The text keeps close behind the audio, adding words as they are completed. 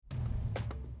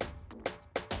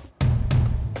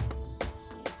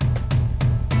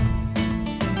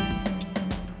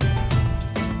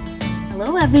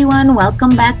Hello everyone,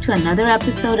 welcome back to another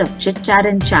episode of Chit Chat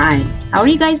and Chai. How are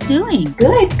you guys doing?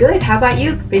 Good. How about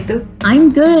you, Ritu?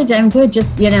 I'm good.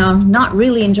 Just, not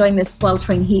really enjoying this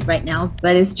sweltering heat right now,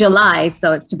 but it's July,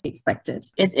 so it's to be expected.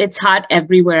 It's hot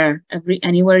everywhere.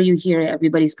 Anywhere you hear it,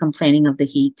 everybody's complaining of the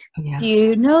heat. Yeah. Do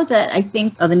you know that I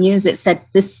think on the news it said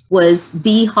this was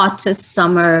the hottest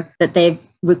summer that they've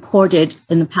recorded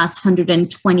in the past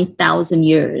 120,000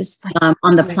 years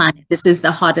on the planet. This is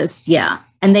the hottest, yeah.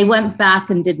 And they went back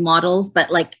and did models,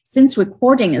 but since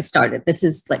recording has started, this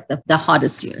is the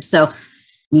hottest year. So,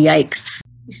 yikes.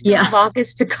 We still have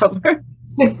August to cover.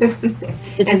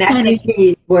 And that makes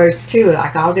it worse too.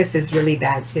 August is really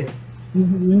bad too.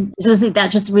 Mm-hmm. That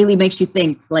just really makes you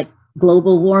think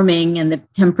global warming and the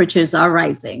temperatures are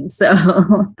rising. So,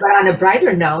 but on a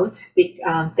brighter note,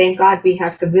 thank God we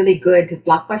have some really good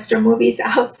blockbuster movies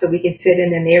out, so we can sit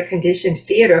in an air-conditioned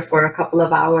theater for a couple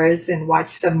of hours and watch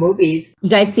some movies. You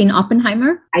guys seen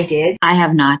Oppenheimer? I did. I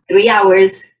have not. 3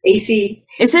 hours AC.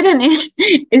 Is it an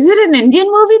Indian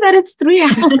movie that it's 3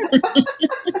 hours?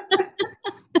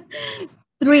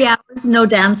 3 hours, no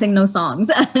dancing, no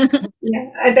songs. Yeah,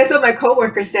 and that's what my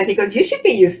coworker said. He goes, "You should be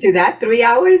used to that. 3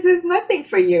 hours is nothing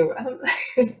for you."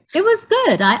 It was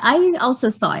good. I also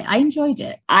saw it. I enjoyed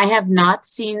it. I have not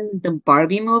seen the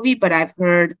Barbie movie, but I've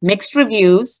heard mixed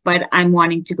reviews, but I'm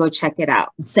wanting to go check it out.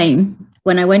 Same.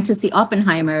 When I went to see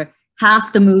Oppenheimer,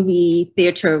 half the movie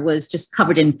theater was just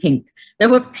covered in pink. There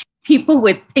were people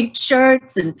with pink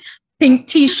shirts and pink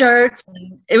t-shirts.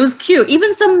 It was cute.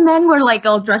 Even some men were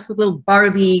all dressed with little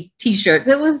Barbie t-shirts.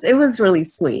 It was really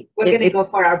sweet. We're going to go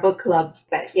for our book club,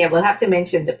 but yeah, we'll have to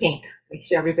mention the pink. Make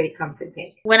sure everybody comes in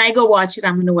pink. When I go watch it,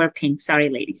 I'm going to wear pink. Sorry,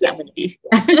 ladies. Yes. I'm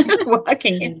going to be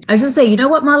walking in. I was just say, you know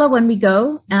what, Mala, when we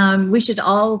go, we should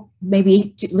all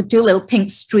maybe do a little pink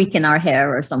streak in our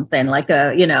hair or something, like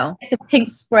a pink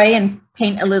spray and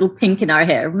paint a little pink in our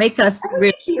hair. Make us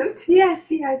really cute.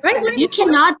 Yes. Right? You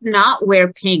cannot not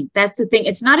wear pink. That's the thing.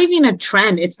 It's not even a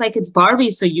trend. It's it's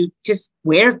Barbie, so you just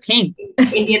wear pink.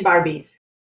 Indian Barbies.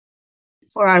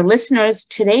 For our listeners,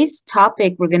 today's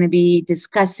topic, we're going to be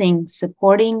discussing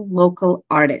supporting local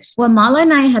artists. Well, Mala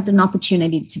and I had an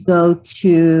opportunity to go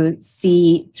to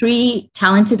see 3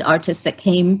 talented artists that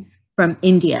came from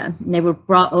India. And they were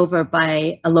brought over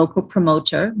by a local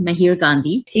promoter, Mahir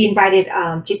Gandhi. He invited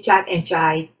Chit Chat and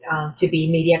Chai to be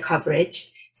media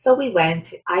coverage. So we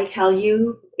went. I tell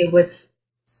you, it was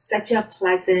such a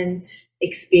pleasant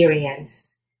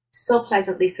experience. So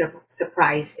pleasantly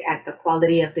surprised at the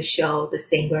quality of the show, the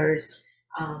singers.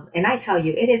 And I tell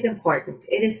you, it is important.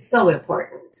 It is so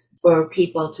important for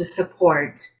people to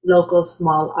support local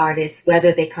small artists,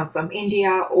 whether they come from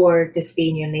India or just be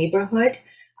in your neighborhood,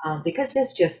 because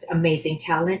there's just amazing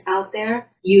talent out there.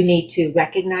 You need to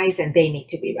recognize and they need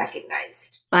to be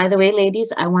recognized. By the way,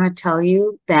 ladies, I want to tell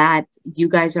you that you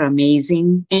guys are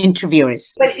amazing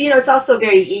interviewers. But, it's also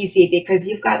very easy because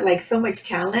you've got so much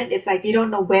talent. It's you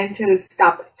don't know when to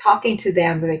stop talking to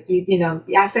them.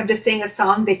 You ask them to sing a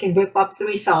song, they can whip up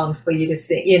 3 songs for you to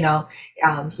sing.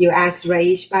 You asked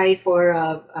Raeesh for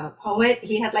a poet,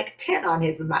 he had 10 on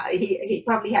his mouth. He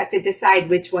probably had to decide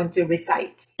which one to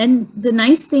recite. And the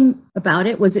nice thing about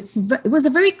it was it was a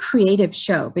very creative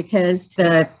show because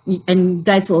and you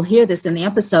guys will hear this in the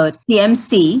episode, the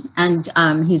MC, and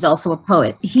he's also a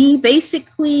poet. He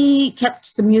basically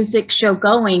kept the music show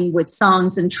going with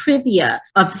songs and trivia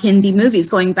of Hindi movies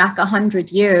going back 100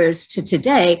 years to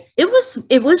today. It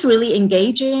was really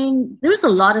engaging. There was a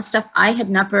lot of stuff I had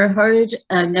never heard,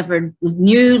 never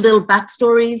knew, little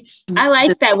backstories. I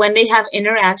like that when they have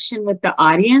interaction with the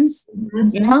audience,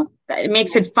 it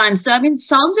makes it fun. So,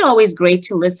 songs are always great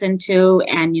to listen to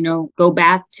and, go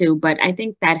back to, but I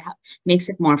think that makes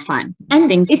it more fun. And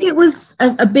if it was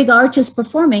a big artist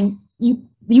performing, you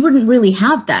wouldn't really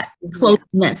have that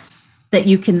closeness that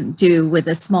you can do with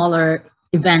a smaller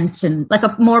event and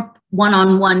a more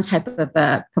one-on-one type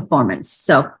of performance.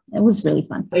 So it was really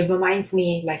fun. It reminds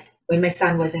me, when my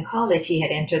son was in college, he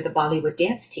had entered the Bollywood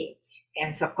dance team.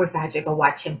 And so, of course, I had to go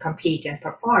watch him compete and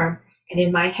perform. And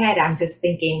in my head, I'm just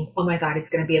thinking, oh my God, it's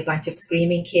going to be a bunch of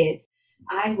screaming kids.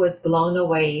 I was blown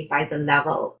away by the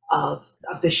level of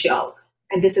the show.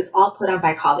 And this is all put on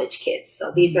by college kids.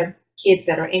 So these are kids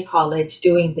that are in college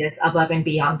doing this above and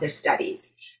beyond their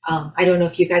studies. I don't know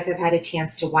if you guys have had a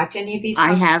chance to watch any of these.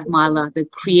 I have, Mala. The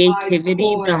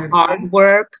creativity, the hard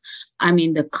work.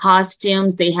 The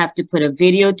costumes, they have to put a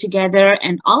video together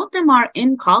and all of them are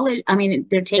in college.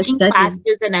 They're taking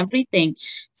classes and everything.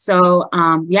 So,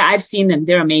 I've seen them.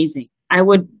 They're amazing. I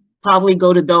would probably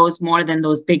go to those more than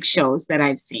those big shows that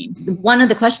I've seen. One of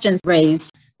the questions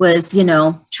raised was, you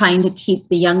know, trying to keep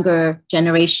the younger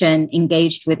generation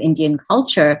engaged with Indian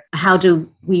culture. How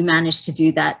do we manage to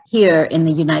do that here in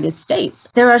the United States?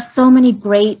 There are so many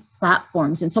great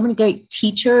platforms and so many great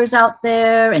teachers out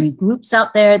there and groups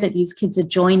out there that these kids are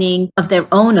joining of their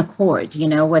own accord, you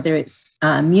know, whether it's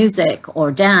music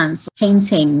or dance,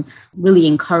 painting, really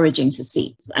encouraging to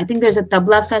see. I think there's a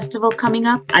tabla festival coming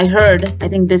up. I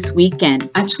think this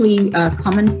weekend. Actually, a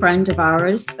common friend of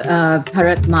ours,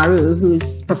 Bharat Maru,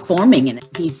 who's performing in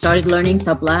it. He started learning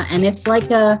tabla, and it's like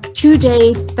a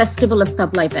 2-day festival of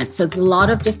tabla event. So there's a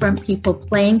lot of different people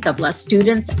playing tabla,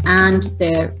 students and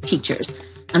their teachers.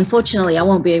 Unfortunately, I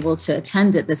won't be able to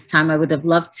attend it this time. I would have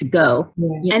loved to go.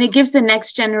 Yeah. And it gives the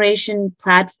next generation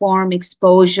platform,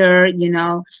 exposure, you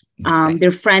know,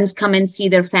 their friends come and see,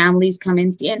 their families come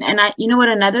and see. And I, you know what,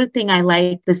 another thing I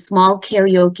like, the small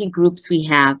karaoke groups we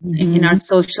have in our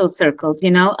social circles,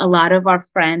 you know, a lot of our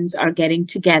friends are getting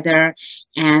together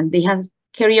and they have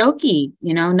karaoke.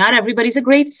 You know, not everybody's a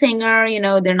great singer, you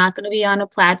know, they're not going to be on a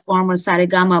platform or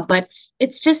saregama, but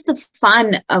it's just the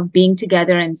fun of being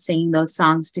together and singing those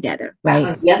songs together. Right.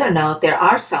 On the other note, there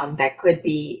are some that could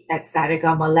be at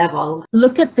saregama level.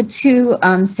 Look at the two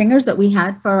singers that we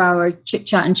had for our Chit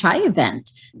Chat and Chai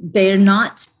event. They're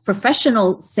not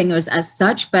professional singers as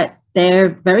such, but they're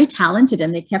very talented,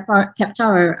 and they kept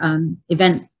our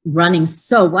event running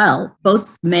so well, both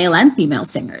male and female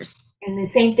singers. And the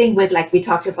same thing with, like, we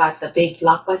talked about the big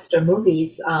blockbuster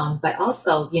movies, but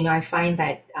also, you know, I find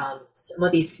that some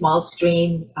of these small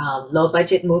stream, low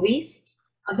budget movies,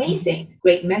 amazing,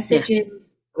 great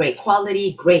messages, great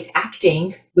quality, great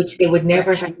acting, which they would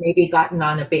never have maybe gotten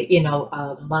on a big, you know,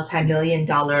 a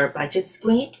multi-million-dollar budget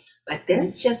screen. But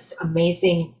there's just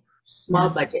amazing small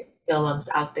budget films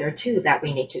out there too that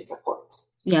we need to support.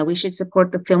 Yeah, we should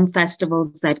support the film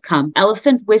festivals that come.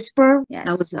 Elephant Whisper. Yes,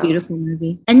 that was a beautiful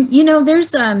movie. And, you know,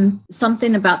 there's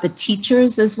something about the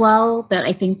teachers as well that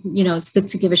I think, you know, it's good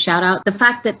to give a shout out. The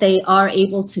fact that they are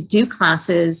able to do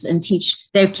classes and teach,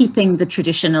 they're keeping the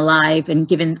tradition alive and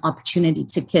giving opportunity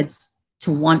to kids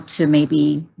to want to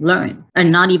maybe learn,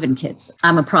 and not even kids.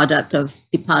 I'm a product of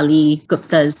Dipali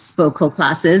Gupta's vocal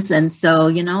classes. And so,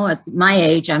 you know, at my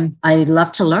age, I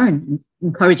love to learn and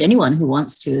encourage anyone who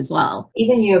wants to as well.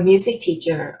 Even your music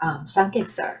teacher, Sankit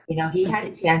sir, you know, he had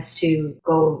a chance to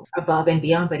go above and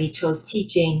beyond, but he chose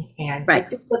teaching and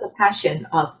just for the passion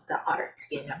of the art,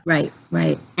 you know. Right.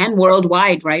 And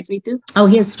worldwide, right, Ritu? Oh,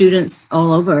 he has students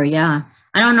all over, yeah.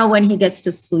 I don't know when he gets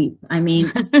to sleep. I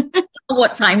mean,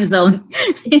 what time zone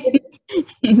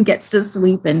he gets to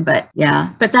sleep in, but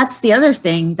yeah. But that's the other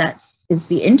thing is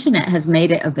the internet has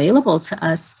made it available to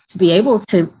us to be able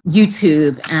to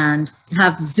YouTube and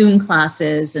have Zoom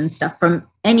classes and stuff from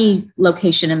any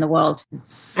location in the world.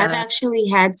 I've actually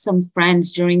had some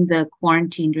friends during the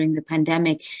quarantine, during the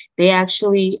pandemic, they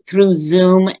actually through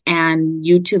Zoom and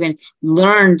YouTube and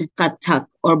learned Kathak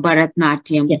or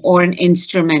Bharatnatyam or an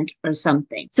instrument or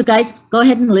something. So guys, go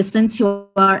ahead and listen to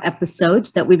our episode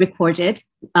that we recorded.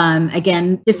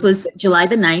 Again, this was July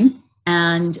the 9th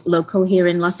and local here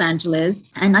in Los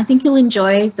Angeles. And I think you'll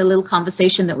enjoy the little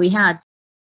conversation that we had.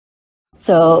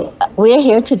 So we're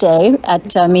here today at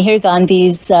Mihir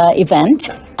Gandhi's event,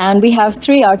 and we have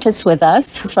 3 artists with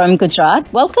us from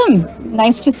Gujarat. Welcome.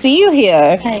 Nice to see you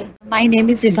here. Hi, my name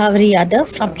is Vibhavari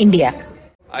Yadav from India.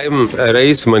 I'm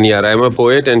Raeesh Maniar. I'm a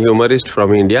poet and humorist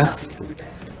from India.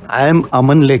 I am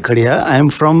Aman Lekhadia. I am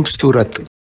from Surat.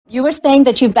 You were saying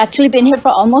that you've actually been here for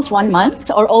almost 1 month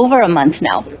or over a month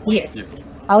now. Yes.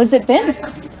 How has it been?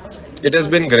 It has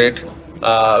been great.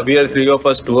 We are 3 of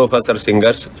us, 2 of us are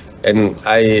singers, and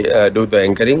I do the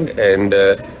anchoring. And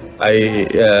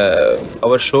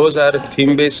our shows are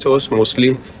theme-based shows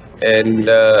mostly, and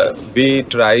we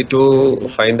try to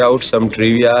find out some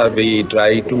trivia. We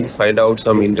try to find out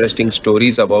some interesting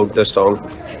stories about the song,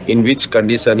 in which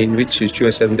condition, in which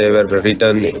situation they were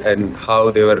written, and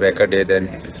how they were recorded. And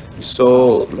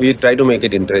so we try to make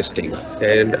it interesting.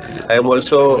 And I am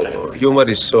also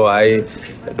humorist, so I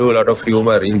do a lot of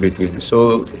humor in between.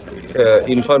 So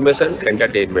information,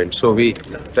 entertainment. So we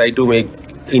try to make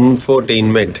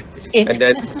infotainment. And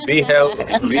then we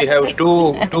have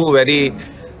two very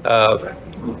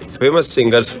famous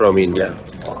singers from India.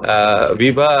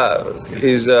 Vibha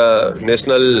is a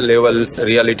national level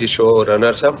reality show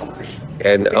runners-up,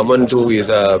 and Aman too is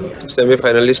a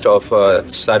semi-finalist of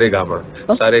Saregama.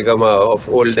 Saregama of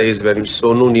old days when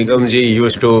Sonu Nigam ji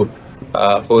used to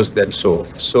host that show.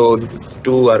 So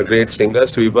 2 are great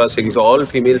singers. Vibha sings all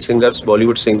female singers,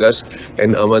 Bollywood singers,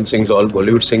 and Aman sings all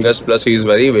Bollywood singers. Plus he is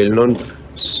very well known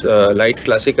light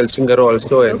classical singer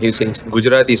also, and he sings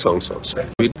Gujarati songs also.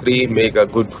 We three make a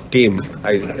good team.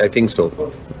 I think so.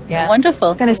 Yeah.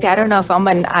 Wonderful. I'm gonna say, I don't know if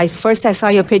Aman, I saw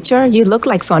your picture, you look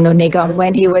like Sonu Nigam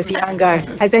when he was younger.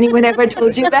 Has anyone ever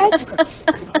told you that?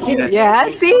 Yeah,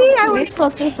 see, I was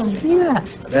supposed to. Yeah.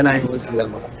 Then I was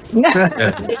young.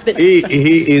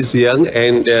 He is young,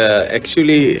 and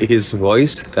actually his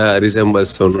voice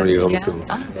resembles Sonu Nigam too.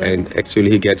 And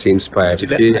actually he gets inspired.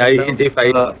 If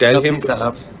I tell him,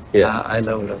 I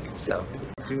love Saab.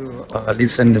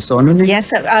 Listen to Sonu Nigam.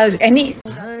 Yes, any.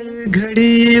 हर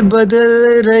घड़ी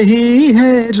बदल रही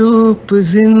है रूप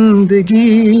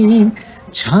जिंदगी,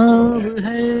 छाँव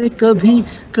है कभी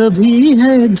कभी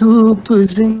है धूप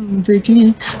जिंदगी,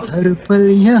 हर पल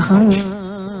यहाँ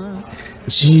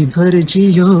जी भर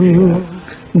जियो,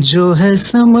 जो है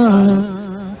समा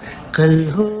कल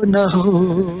हो न हो.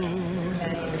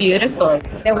 Beautiful.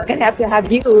 Then we're gonna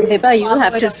have you. Vibha, you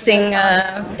have to sing.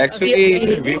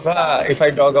 actually, Vibha, if I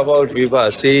talk about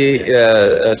Vibha, she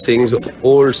sings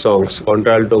old songs,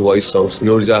 contralto voice songs,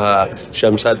 Nurjahan,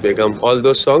 Shamsad Begum, all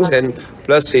those songs, and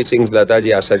plus she sings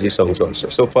Lataji Asaji songs also.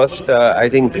 So first, I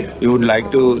think you would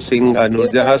like to sing a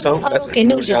Nurjahan song? Okay,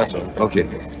 Nurjahan song. Okay.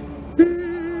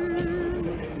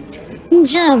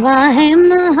 जवा है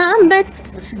मोहब्बत,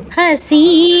 हंसी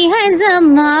है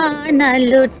जमाना,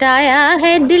 लुटाया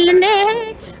है दिल ने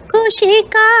खुशी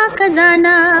का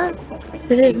खजाना.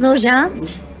 This is Nurjahan.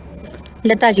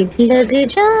 Lata ji. लग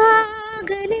जा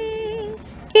गले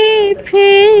के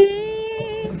फिर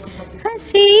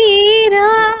हंसी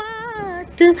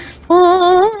रात हो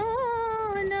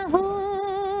न हो,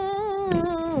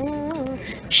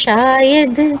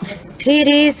 शायद फिर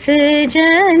इस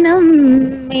जन्म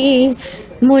में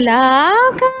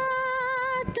मुलाकात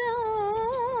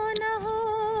हो न हो.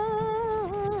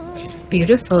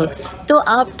 Beautiful. तो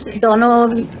आप दोनों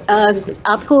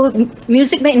आपको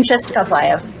म्यूजिक में इंटरेस्ट कब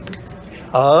आया?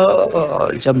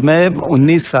 जब मैं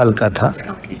 19 साल का था,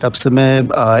 तब से मैं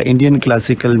इंडियन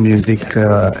क्लासिकल म्यूज़िक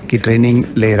की ट्रेनिंग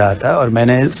ले रहा था, और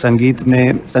मैंने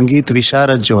संगीत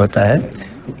विशारद जो होता है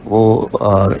वो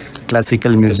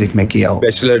क्लासिकल म्यूजिक में किया हो.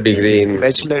 Bachelor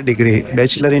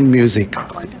in music.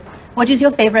 What is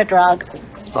your favorite rag?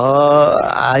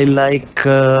 I like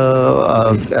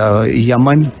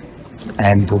Yaman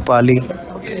and Bhupali.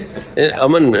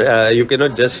 Aman, you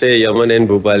cannot just say Yaman and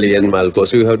Bhupali and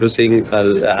Malkos. You have to sing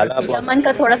Yaman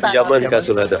का थोड़ा सा. Yaman का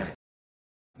सुना था.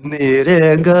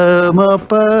 मेरे ग म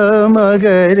प म ग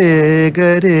रे ग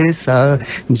रे सा,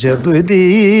 जब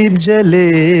दीप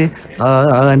जले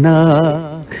आना,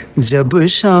 जब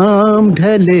शाम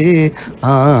ढले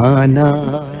आना.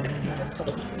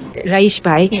 Raeesh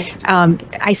bhai,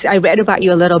 I read about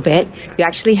you a little bit. You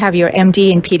actually have your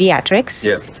MD in pediatrics,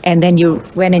 and then you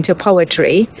went into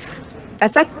poetry.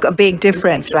 That's like a big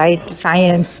difference, right?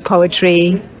 Science,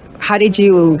 poetry. Why did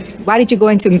you go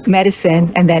into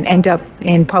medicine and then end up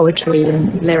in poetry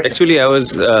and lyrics? Actually, I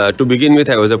was, to begin with,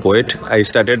 I was a poet. I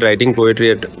started writing poetry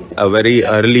at a very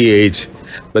early age.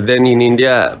 But then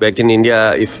back in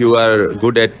India, if you are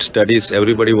good at studies,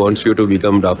 everybody wants you to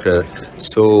become doctor.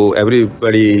 So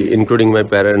everybody, including my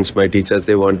parents, my teachers,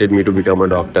 they wanted me to become a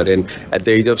doctor. And at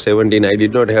the age of 17, I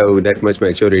did not have that much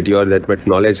maturity or that much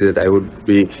knowledge that I would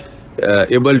be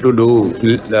able to do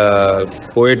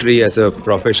poetry as a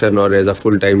profession or as a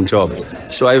full-time job.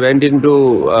 So I went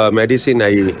into medicine.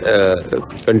 I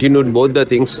continued both the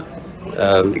things.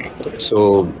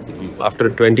 So after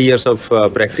 20 years of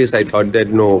practice, I thought that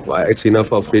no, it's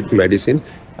enough of it, medicine.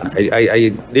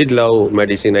 I did love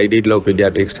medicine. I did love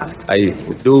pediatrics. I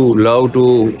do love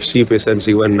to see patients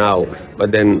even now.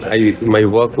 But then my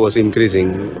work was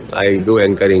increasing. I do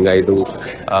anchoring. I do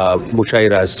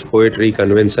mushairas, poetry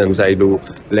conventions. I do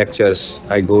lectures.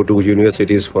 I go to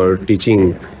universities for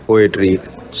teaching poetry.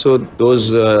 So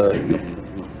those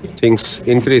things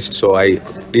increased, so I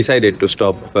decided to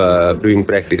stop doing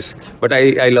practice. But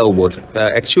I love both.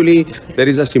 Actually, there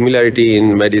is a similarity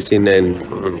in medicine and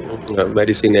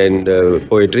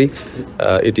poetry.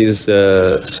 It is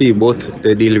both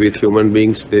they deal with human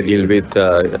beings. They deal with.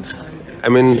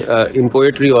 In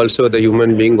poetry also the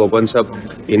human being opens up.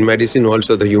 In medicine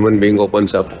also the human being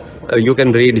opens up. You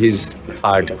can read his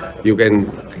heart.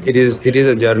 It is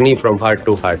a journey from heart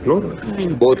to heart. No,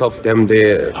 both of them,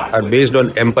 they are based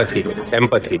on empathy.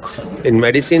 In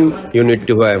medicine, you need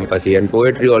to have empathy, and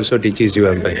poetry also teaches you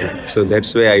empathy. So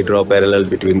that's why I draw parallel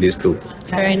between these two.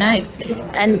 Very nice.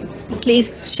 And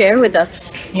please share with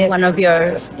us one of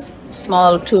your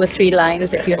small 2 or 3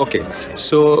 lines if you. Okay,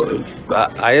 so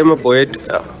I am a poet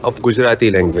of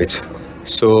Gujarati language.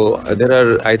 So there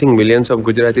are, I think, millions of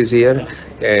Gujaratis here,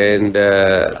 and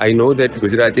I know that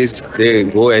Gujaratis, they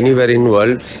go anywhere in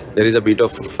world, there is a bit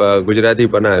of Gujarati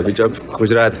pana, which of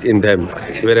Gujarat in them,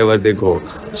 wherever they go.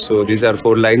 So these are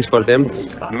 4 lines for them.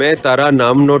 मैं तारा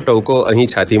नामनो टोको અહીં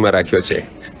છાતીમાં રાખ્યો છે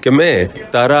કે मैं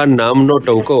તારા નામનો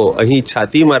ટોકો અહીં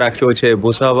છાતીમાં રાખ્યો છે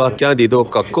ભૂસાવા ક્યાં દીધો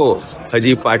કક્કો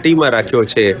હજી પાટીમાં રાખ્યો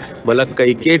છે મલક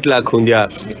કઈ કેટલા ખૂંદ્યા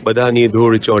બધાની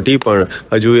ધૂળ ચોંટી પણ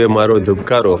હજુ એ મારો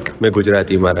ધુબકારો મેં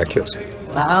ગુજરાતીમાં રાખ્યો છે.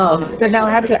 Wow. So now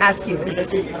I have to ask you,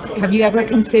 have you ever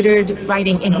considered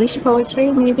writing English poetry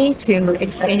maybe to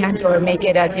expand or make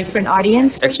it a different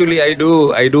audience? Actually, I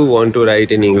do want to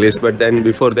write in English, but then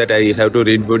before that I have to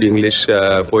read good English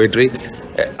poetry.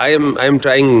 I am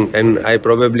trying, and I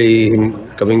probably in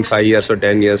coming 5 years or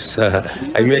 10 years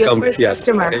I may come. First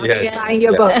customer buying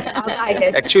your book. I'll buy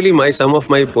it. Actually, some of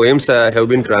my poems have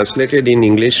been translated in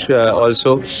English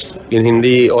also, in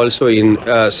Hindi also. In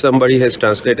somebody has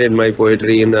translated my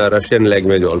poetry in Russian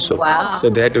language also. Wow.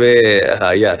 So that way,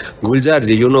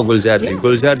 Gulzarji, you know Gulzarji. Yeah.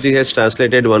 Gulzarji has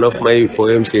translated one of my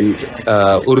poems in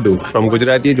Urdu, from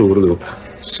Gujarati to Urdu.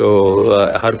 So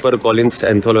HarperCollins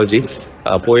anthology,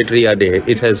 Poetry a Day,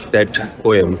 it has that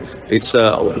poem. It's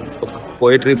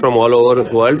poetry from all over the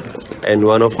world, and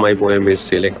one of my poems is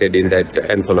selected in that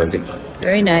anthology.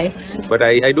 Very nice. But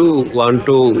I do want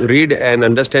to read and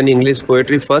understand English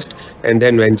poetry first, and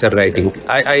then venture writing.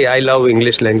 I love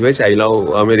English language, I love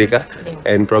America,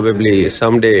 and probably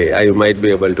someday I might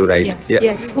be able to write. Yes. Yeah.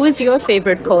 Yes. Who is your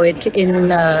favorite poet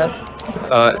in...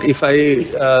 If I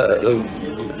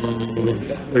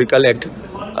recollect,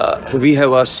 we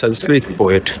have a Sanskrit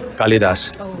poet, Kalidas.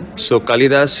 So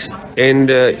Kalidas, and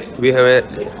we have a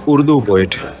Urdu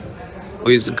poet who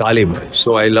is Ghalib.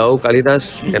 So I love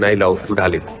Kalidas and I love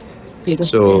Ghalib.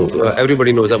 Beautiful. So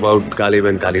everybody knows about Ghalib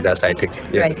and Kalidas, I think.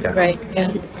 Yeah, Right, yeah. right,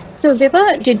 yeah. So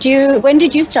Vibha, when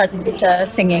did you start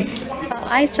singing?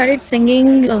 I started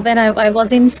singing when I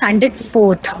was in standard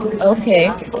 4th.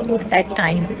 Okay. That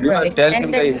time. Right. Tell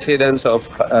him the incidents of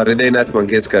Hridaynath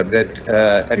Mangeshkar that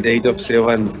at the age of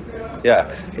 7, yeah.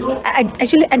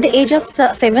 Actually, at the age of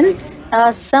 7,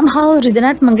 somehow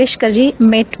Hridaynath Mangeshkar ji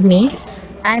met me.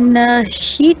 And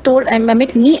he told,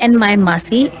 met me and my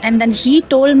Masi, and then he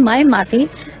told my Masi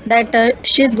that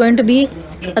she is going to be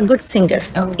a good singer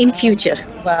in future.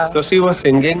 Wow. So she was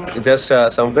singing just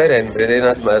somewhere, and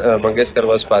Hridaynath Mangeshkar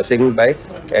was passing by,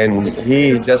 and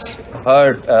he just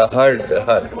heard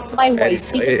her. My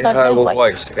voice. He just heard her my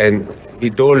voice. and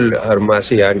he told her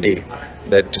Masi auntie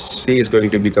that she is going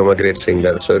to become a great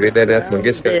singer. So Hridaynath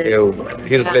Mangeshkar gave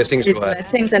his blessings His to her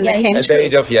blessings and they came at the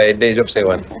age of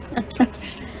 7.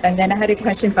 And then I had a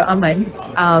question for Aman.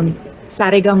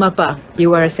 Saregamapa, you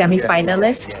were a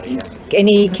semi-finalist.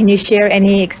 Can you share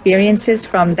any experiences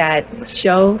from that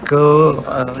show?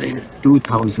 In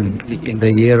 2000, in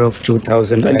the year of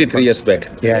 2000. 23 years back.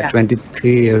 Yeah,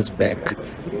 23 years back.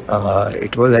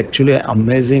 It was actually an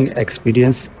amazing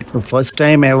experience. It's the first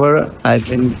time ever I've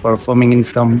been performing in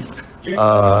some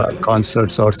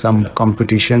concerts or some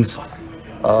competitions.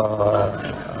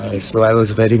 So I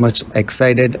was very much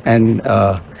excited and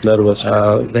Nervous.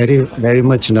 very, very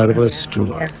much nervous too.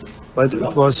 But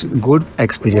it was good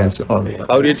experience.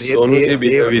 How did Sonuji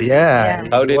behave? Yeah,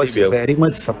 How he did was he behave? very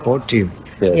much supportive.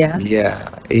 Yeah. Yeah,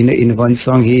 in one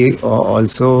song he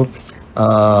also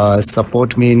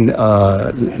support me in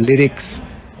lyrics.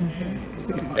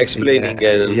 Explaining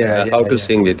how to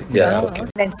sing it. Yeah. Okay.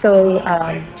 And so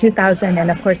 2000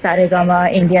 and of course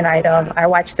Saregama, Indian Idol, I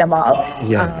watched them all.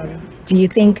 Yeah. Do you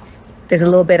think there's a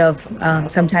little bit of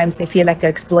sometimes they feel like they're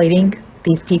exploiting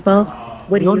these people?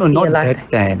 What do No, you no, feel not like?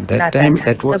 that time. That Not time, that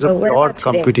that was No, a but what broad about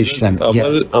today? competition.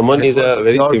 Aman is a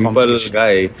very Pure simple competition.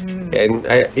 guy, and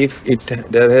if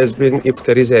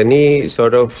there is any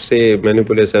sort of say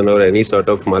manipulation or any sort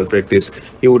of malpractice,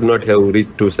 he would not have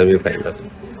reached to semi-final.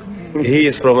 He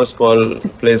is from a small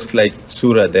place like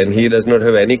Surat, and he does not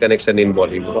have any connection in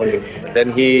Bollywood.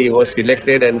 Then he was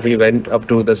selected and he went up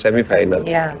to the semi-final.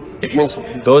 Yeah. It means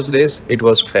those days it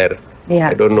was fair. Yeah.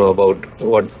 I don't know about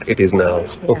what it is now.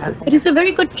 Yeah. It is a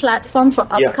very good platform for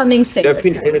Yeah, upcoming singers.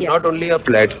 Definitely, not only a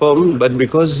platform, but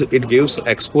because it gives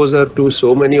exposure to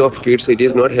so many of kids, it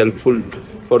is not helpful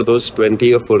for those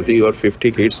 20 or 40 or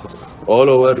 50 kids all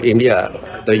over India.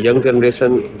 The young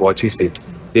generation watches it.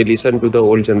 They listen to the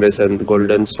old generation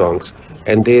golden songs,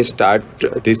 and they start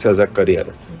this as a career.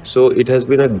 So it has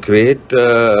been a great,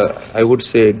 I would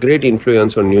say, great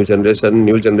influence on new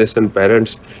generation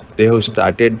parents. They have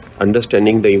started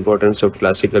understanding the importance of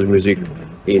classical music,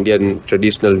 Indian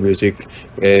traditional music,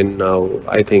 and now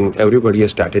I think everybody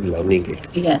has started learning it.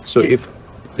 Yes. So if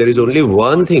there is only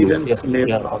one thing.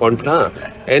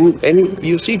 And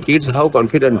you see kids how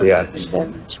confident they are.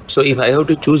 So if I have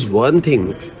to choose one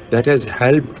thing that has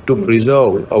helped to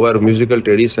preserve our musical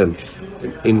tradition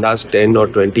in last 10 or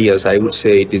 20 years, I would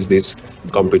say it is this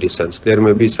competitions. There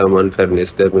may be some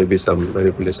unfairness, there may be some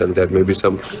manipulation, there may be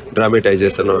some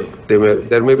dramatization, or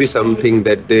there may be something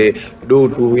that they do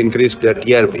to increase their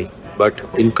TRP. But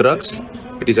in crux,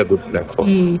 it is a good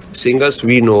platform. Singers,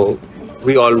 we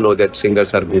all know that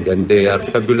singers are good and they are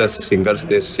fabulous singers.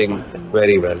 They sing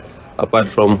very well. Apart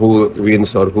from who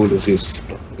wins or who loses,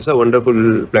 it's a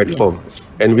wonderful platform,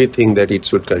 and we think that it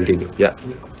should continue. Yeah.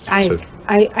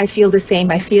 I feel the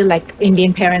same. I feel like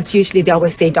Indian parents, usually they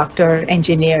always say doctor,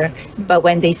 engineer, but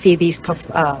when they see these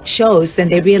shows, then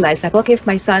they realize like, okay, if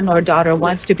my son or daughter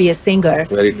wants to be a singer,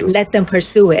 let them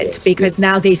pursue it, because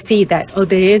now they see that, oh,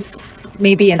 there is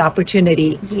maybe an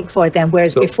opportunity for them,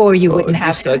 whereas before you wouldn't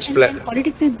have such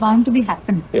politics is bound to be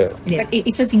happen. Yeah. But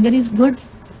if a singer is good,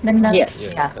 then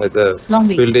the long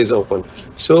way. field is open.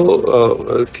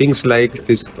 So things like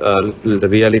this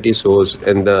reality shows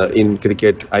and in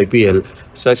cricket IPL,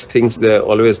 such things there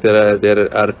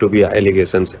are to be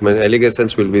allegations. I mean,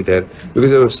 allegations will be there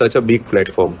because of such a big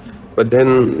platform. But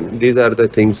then these are the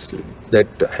things that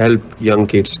help young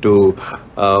kids to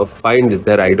find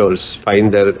their idols,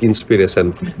 find their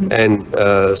inspiration, and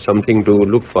something to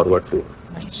look forward to.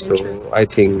 So I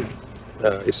think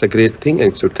it's a great thing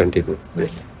and it should continue.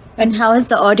 And how has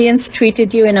the audience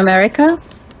treated you in America?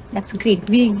 That's great.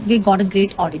 We got a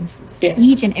great audience.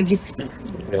 Each and every city.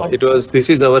 Yeah, this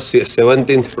is our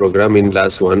 17th program in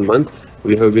last 1 month.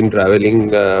 We have been traveling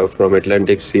from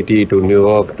Atlantic City to New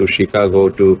York to Chicago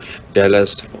to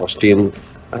Dallas, Austin,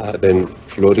 then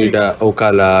Florida,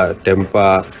 Ocala,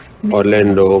 Tampa,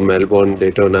 Orlando, Melbourne,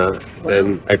 Daytona,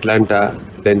 then Atlanta,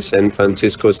 then San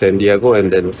Francisco, San Diego,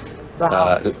 and then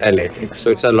LA.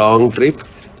 So it's a long trip.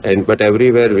 But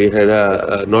everywhere we had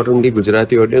not only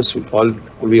Gujarati audience,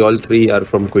 we all three are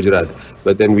from Gujarat,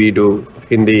 but then we do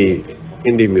Hindi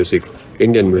music,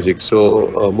 Indian music.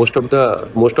 So most of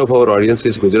our audience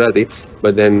is Gujarati,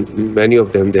 but then many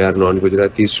of them, they are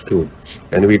non-Gujaratis too,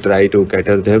 and we try to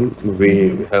cater them.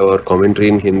 We have our commentary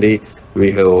in Hindi, we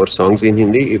have our songs in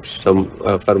Hindi. If some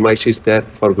farmaish is there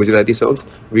for Gujarati songs,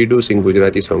 we do sing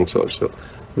Gujarati songs also.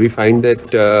 We find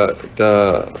that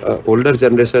the older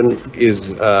generation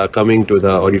is coming to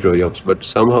the auditoriums, but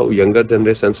somehow younger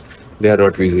generations, they are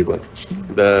not visible.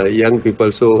 The young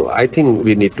people, so I think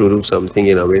we need to do something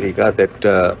in America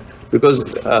that because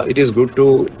it is good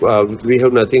to, we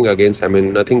have nothing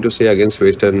to say against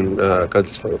Western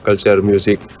culture,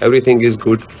 music. Everything is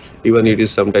good, even it is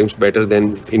sometimes better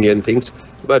than Indian things.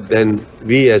 But then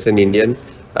we as an Indian,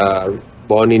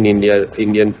 born in India,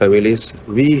 Indian families,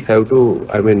 we have to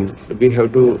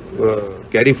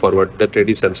carry forward the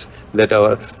traditions, that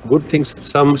our good things,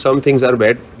 some things are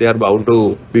bad, they are bound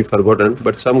to be forgotten,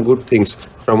 but some good things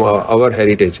from our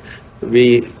heritage,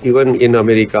 we, even in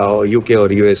America or UK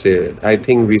or USA, I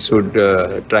think we should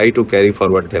try to carry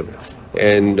forward them.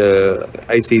 And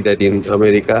I see that in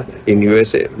America, in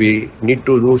USA, we need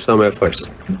to do some efforts.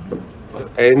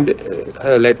 And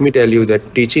let me tell you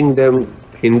that teaching them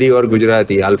Hindi or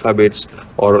Gujarati alphabets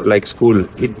or like school,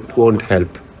 it won't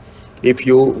help. If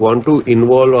you want to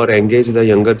involve or engage the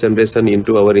younger generation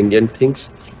into our Indian things,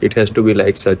 it has to be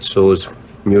like such shows,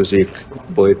 music,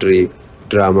 poetry,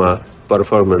 drama,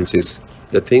 performances.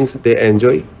 The things they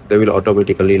enjoy, they will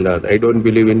automatically learn. I don't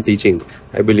believe in teaching,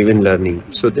 I believe in learning.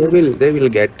 So they will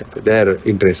get their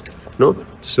interest. No,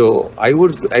 so I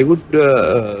would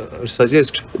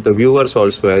suggest the viewers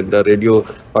also at the radio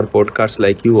or podcasts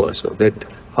like you also, that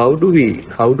how do we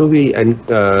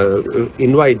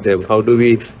invite them, how do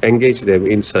we engage them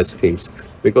in such things,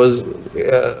 because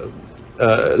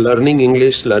learning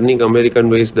English, learning American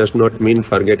ways does not mean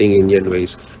forgetting Indian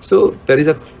ways. So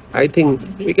I think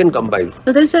we can combine.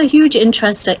 So there's a huge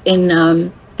interest in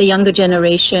the younger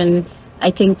generation,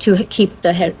 I think, to keep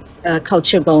the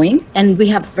culture going, and we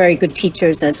have very good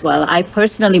teachers as well. I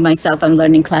personally myself am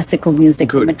learning classical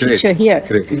music from a teacher here.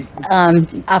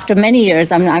 After many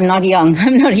years, I'm not young.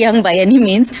 I'm not young by any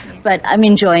means, but I'm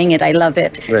enjoying it. I love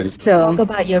it. So talk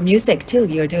about your music too.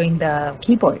 You're doing the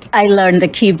keyboard. I learned the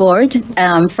keyboard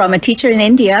from a teacher in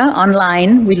India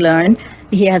online. We learn.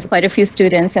 He has quite a few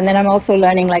students, and then I'm also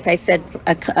learning, like I said,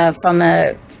 from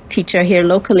a teacher here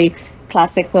locally,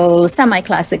 classical,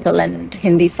 semi-classical and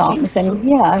Hindi songs, and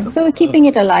so we're keeping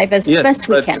it alive as best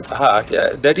we can.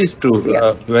 That is true.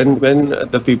 Yeah. When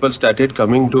the people started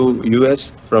coming to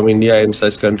US from India and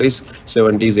such countries,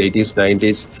 70s, 80s,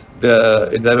 90s,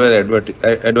 there were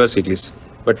adversities.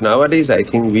 But nowadays, I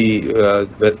think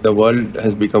the world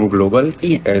has become global.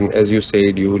 Yes. And as you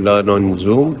said, you learn on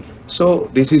Zoom. So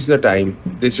this is the time.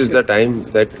 This is the time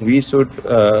that we should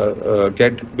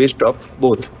get best of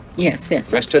both. Yes,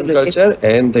 Western absolutely. culture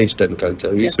and the Eastern culture.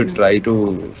 We should try to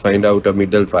find out a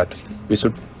middle path. We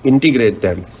should integrate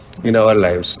them in our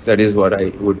lives. That is what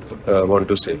I would want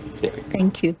to say. Yeah.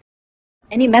 Thank you.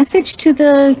 Any message to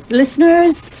the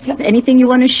listeners? Anything you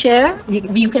want to share?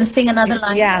 You can sing another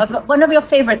line of one of your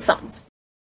favorite songs.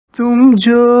 तुम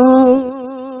जो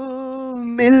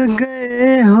मिल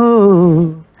गए हो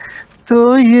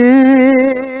तो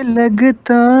ये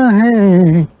लगता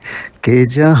है कि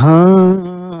जहां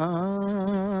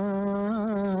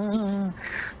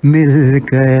मिल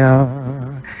गया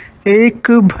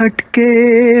एक भटके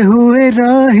हुए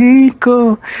राही को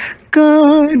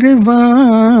कारवां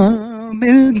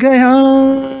मिल गया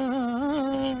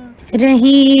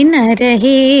रही न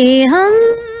रहे हम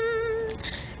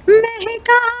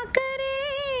महका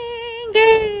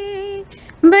करेंगे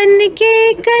बन के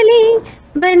कली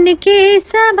बन के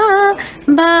सबा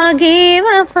बागे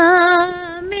वफा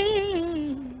में.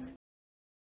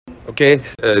 Okay,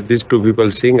 these two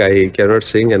people sing. I cannot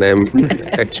sing, and I am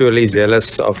actually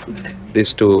jealous of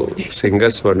these two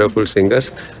singers, wonderful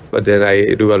singers. But then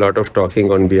I do a lot of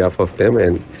talking on behalf of them,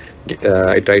 and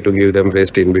I try to give them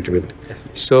rest in between.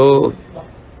 So,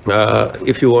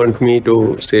 if you want me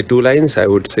to say two lines, I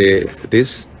would say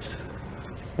this.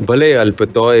 ભલે અલ્પ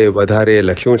તોય વધારે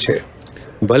લખ્યું છે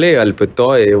ભલે અલ્પ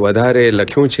તોય વધારે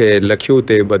લખ્યું છે લખ્યું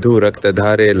તે બધું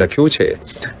રક્તધારે લખ્યું છે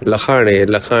લખાણે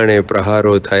લખાણે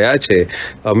પ્રહારો થયા છે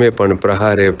અમે પણ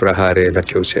પ્રહારે પ્રહારે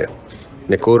લખ્યું છે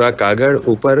ને કોરા કાગળ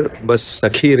ઉપર બસ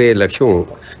સખી રે લખ્યું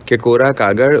કે કોરા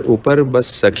કાગળ ઉપર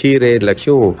બસ સખી રે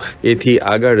લખ્યું એથી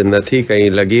આગળ નથી કંઈ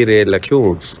લગી રે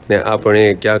લખ્યું ને આપણે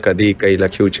ક્યાં કદી કંઈ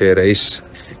લખ્યું છે રહીશ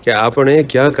કે આપણે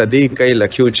ક્યાં કદી કંઈ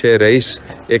લખ્યું છે રહીશ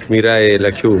એક મીરાએ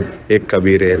લખ્યું એક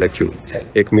કબીરે લખ્યું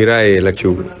એક મીરાએ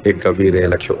લખ્યું એક કબીરે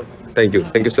લખ્યું.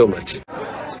 Thank you so much.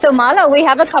 So Mala, we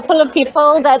have a couple of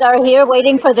people that are here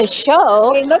waiting for the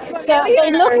show. They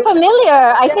look familiar.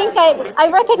 I think I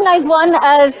recognize one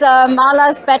as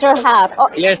Mala's better half. Oh.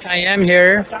 Yes, I am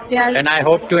here, and I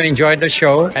hope to enjoy the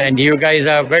show. And you guys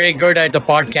are very good at the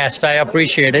podcast. I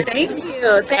appreciate it. Thank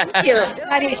you.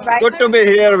 Good to be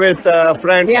here with a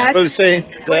friend. Yes. We'll say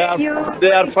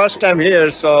they are first time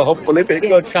here, so hopefully be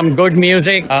good. Some good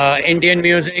music, Indian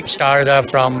music, Sharda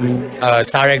from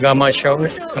Saregama show.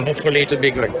 So hopefully it will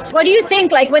be good. What do you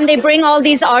think? Like when they bring all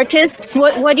these artists,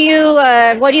 what do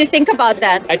you think about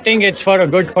that? I think it's for a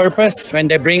good purpose. When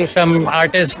they bring some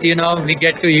artists, we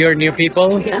get to hear new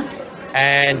people. Yeah.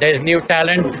 And there's new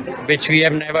talent which we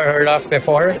have never heard of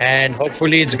before, and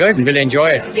hopefully it's good. We'll enjoy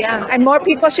it. Yeah, and more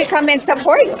people should come and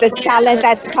support this talent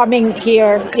that's coming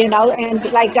here,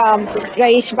 and like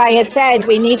Raeesh Bhai had said,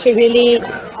 we need to really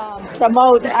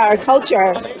promote our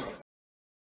culture.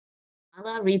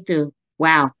 Mala, Ritu,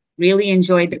 wow. Really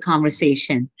enjoyed the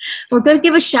conversation. We're going to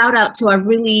give a shout out to our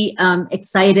really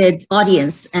excited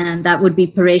audience, and that would be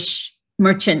Paresh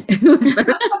Merchant, who's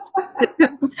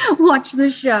watch the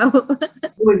show.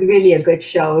 It was really a good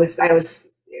show.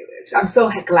 I'm so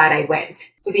glad I went.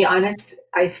 To be honest,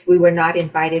 if we were not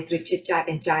invited through Chit Chat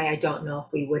and Chai, I don't know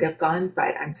if we would have gone,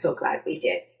 but I'm so glad we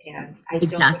did. And I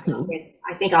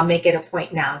think I'll make it a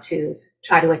point now to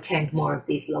try to attend more of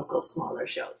these local smaller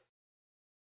shows.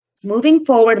 Moving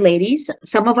forward, ladies,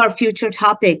 some of our future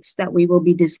topics that we will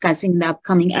be discussing in the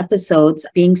upcoming episodes,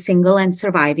 being single and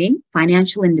surviving,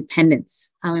 financial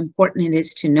independence, how important it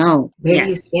is to know. Where do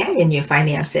you stand in your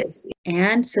finances?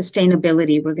 And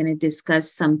sustainability. We're going to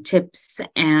discuss some tips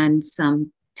and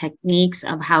some techniques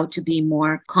of how to be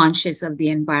more conscious of the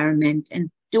environment and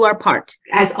do our part.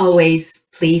 As always,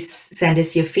 please send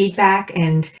us your feedback,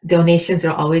 and donations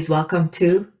are always welcome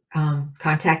too.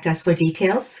 Contact us for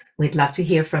details. We'd love to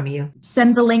hear from you.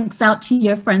 Send the links out to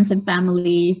your friends and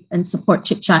family and support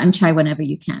Chit Chat and Chai whenever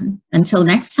you can. Until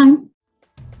next time.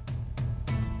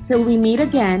 Till we meet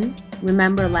again,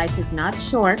 remember life is not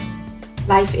short.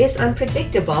 Life is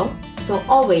unpredictable, so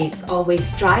always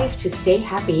strive to stay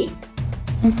happy.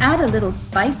 And add a little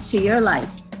spice to your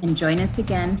life. And join us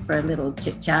again for a little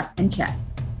Chit Chat and Chat.